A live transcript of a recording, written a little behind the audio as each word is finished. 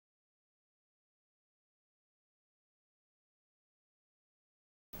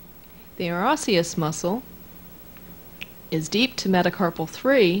The interosseous muscle is deep to metacarpal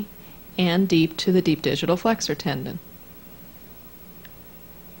 3 and deep to the deep digital flexor tendon.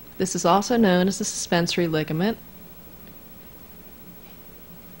 This is also known as the suspensory ligament.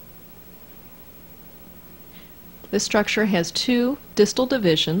 This structure has two distal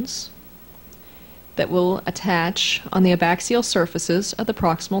divisions that will attach on the abaxial surfaces of the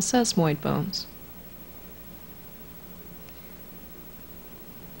proximal sesamoid bones.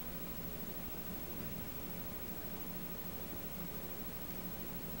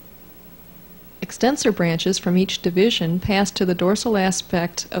 Extensor branches from each division pass to the dorsal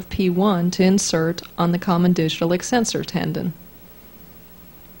aspect of P1 to insert on the common digital extensor tendon.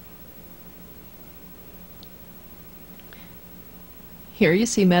 Here you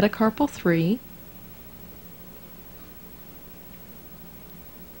see metacarpal 3,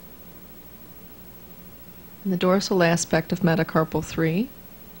 and the dorsal aspect of metacarpal 3.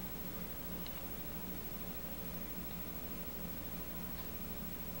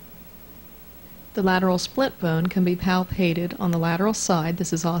 The lateral splint bone can be palpated on the lateral side.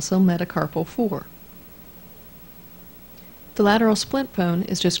 This is also metacarpal 4. The lateral splint bone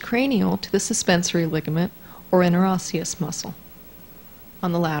is just cranial to the suspensory ligament or interosseous muscle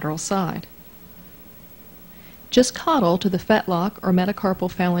on the lateral side. Just caudal to the fetlock or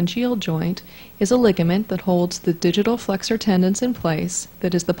metacarpal phalangeal joint is a ligament that holds the digital flexor tendons in place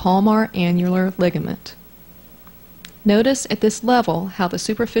that is the palmar annular ligament. Notice at this level how the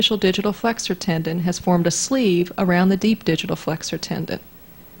superficial digital flexor tendon has formed a sleeve around the deep digital flexor tendon,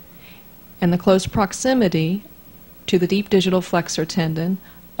 and the close proximity to the deep digital flexor tendon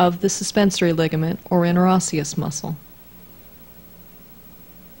of the suspensory ligament or interosseous muscle,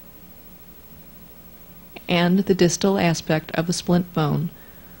 and the distal aspect of the splint bone.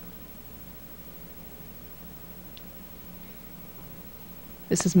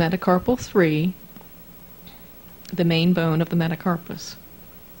 This is metacarpal 3, the main bone of the metacarpus.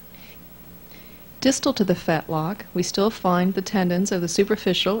 Distal to the fetlock, we still find the tendons of the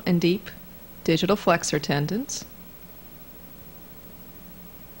superficial and deep digital flexor tendons.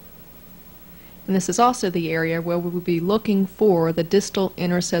 And this is also the area where we will be looking for the distal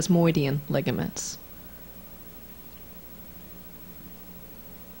intersesmoidian ligaments.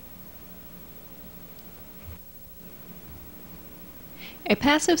 A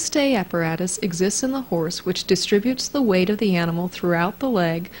passive stay apparatus exists in the horse which distributes the weight of the animal throughout the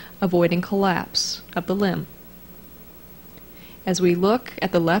leg, avoiding collapse of the limb. As we look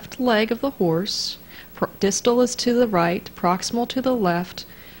at the left leg of the horse, distal is to the right, proximal to the left,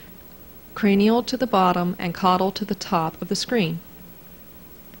 cranial to the bottom, and caudal to the top of the screen.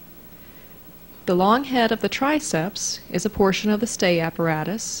 The long head of the triceps is a portion of the stay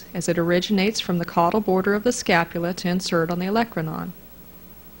apparatus as it originates from the caudal border of the scapula to insert on the olecranon.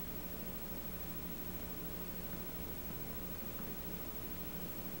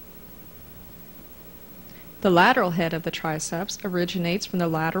 The lateral head of the triceps originates from the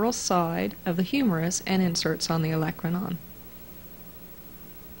lateral side of the humerus and inserts on the olecranon.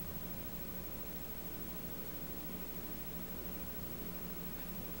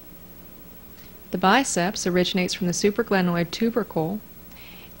 The biceps originates from the supraglenoid tubercle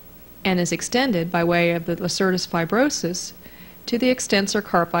and is extended by way of the lacertus fibrosus to the extensor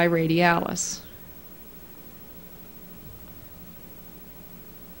carpi radialis.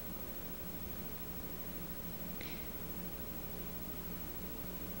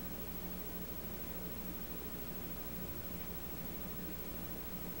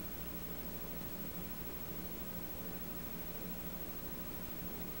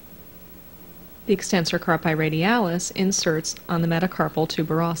 The extensor carpi radialis inserts on the metacarpal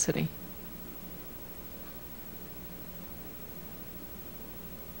tuberosity.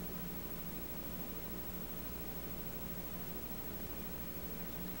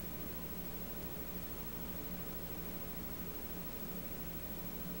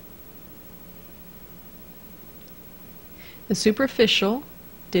 The superficial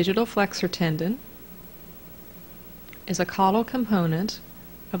digital flexor tendon is a caudal component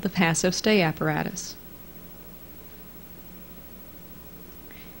of the passive stay apparatus.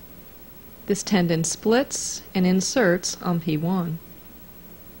 This tendon splits and inserts on P1.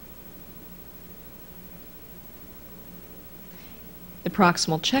 The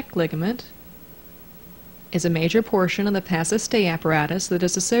proximal check ligament is a major portion of the passive stay apparatus that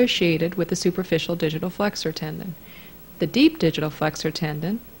is associated with the superficial digital flexor tendon. The deep digital flexor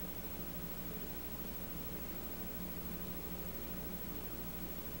tendon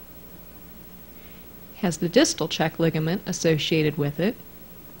has the distal check ligament associated with it,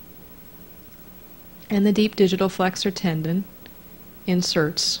 and the deep digital flexor tendon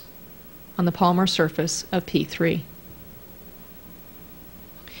inserts on the palmar surface of P3.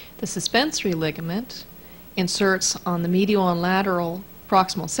 The suspensory ligament inserts on the medial and lateral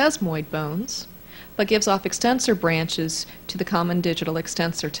proximal sesamoid bones, but gives off extensor branches to the common digital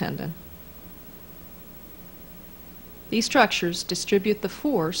extensor tendon. These structures distribute the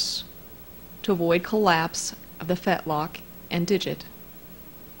force to avoid collapse of the fetlock and digit.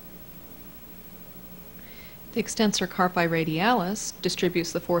 The extensor carpi radialis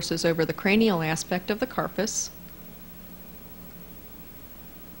distributes the forces over the cranial aspect of the carpus,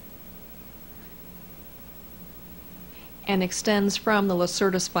 and extends from the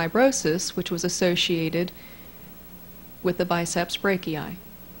lacertus fibrosus, which was associated with the biceps brachii.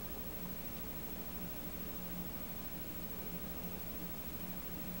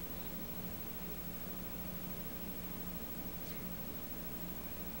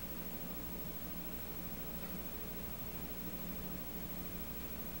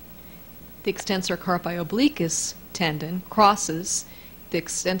 The extensor carpi obliquus tendon crosses the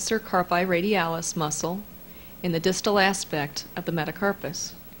extensor carpi radialis muscle in the distal aspect of the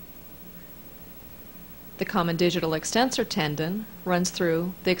metacarpus. The common digital extensor tendon runs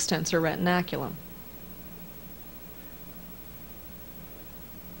through the extensor retinaculum.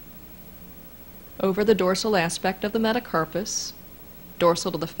 Over the dorsal aspect of the metacarpus,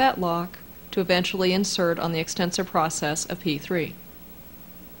 dorsal to the fetlock, to eventually insert on the extensor process of P3.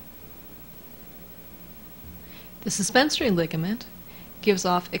 The suspensory ligament gives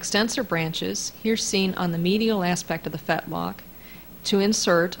off extensor branches, here seen on the medial aspect of the fetlock, to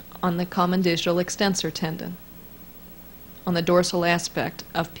insert on the common digital extensor tendon, on the dorsal aspect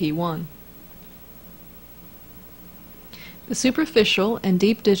of P1. The superficial and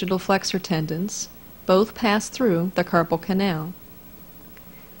deep digital flexor tendons both pass through the carpal canal.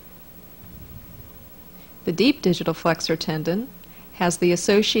 The deep digital flexor tendon has the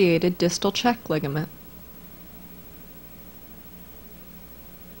associated distal check ligament.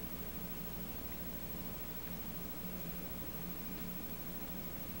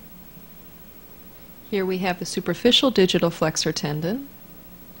 Here we have the superficial digital flexor tendon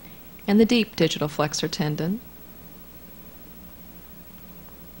and the deep digital flexor tendon.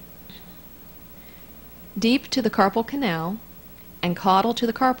 Deep to the carpal canal and caudal to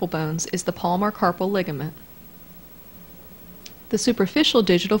the carpal bones is the palmar carpal ligament. The superficial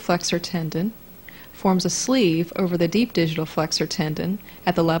digital flexor tendon forms a sleeve over the deep digital flexor tendon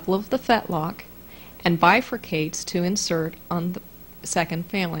at the level of the fetlock and bifurcates to insert on the second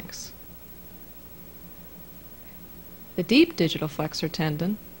phalanx. The deep digital flexor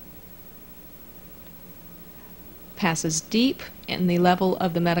tendon passes deep in the level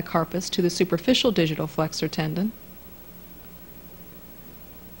of the metacarpus to the superficial digital flexor tendon,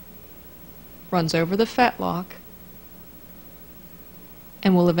 runs over the fetlock,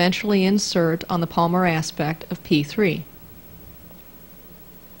 and will eventually insert on the palmar aspect of P3.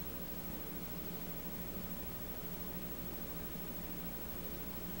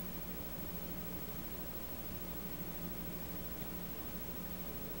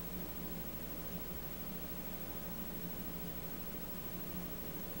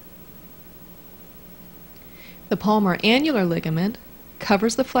 The palmar annular ligament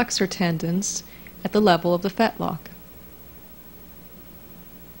covers the flexor tendons at the level of the fetlock.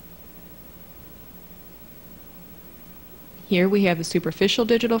 Here we have the superficial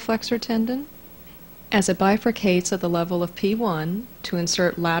digital flexor tendon as it bifurcates at the level of P1 to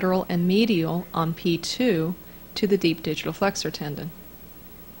insert lateral and medial on P2 to the deep digital flexor tendon.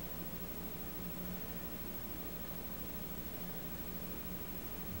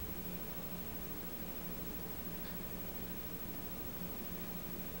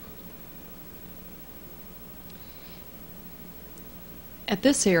 At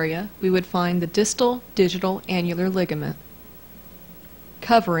this area, we would find the distal digital annular ligament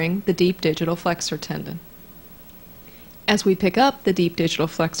covering the deep digital flexor tendon. As we pick up the deep digital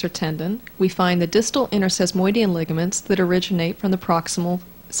flexor tendon, we find the distal intersesmoidean ligaments that originate from the proximal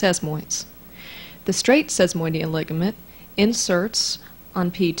sesamoids. The straight sesamoidean ligament inserts on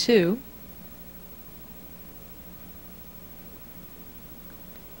P2.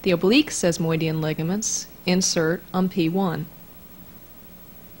 The oblique sesamoidean ligaments insert on P1.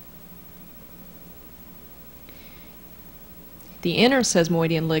 The inner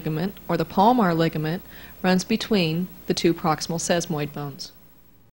sesamoidean ligament, or the palmar ligament, runs between the two proximal sesamoid bones.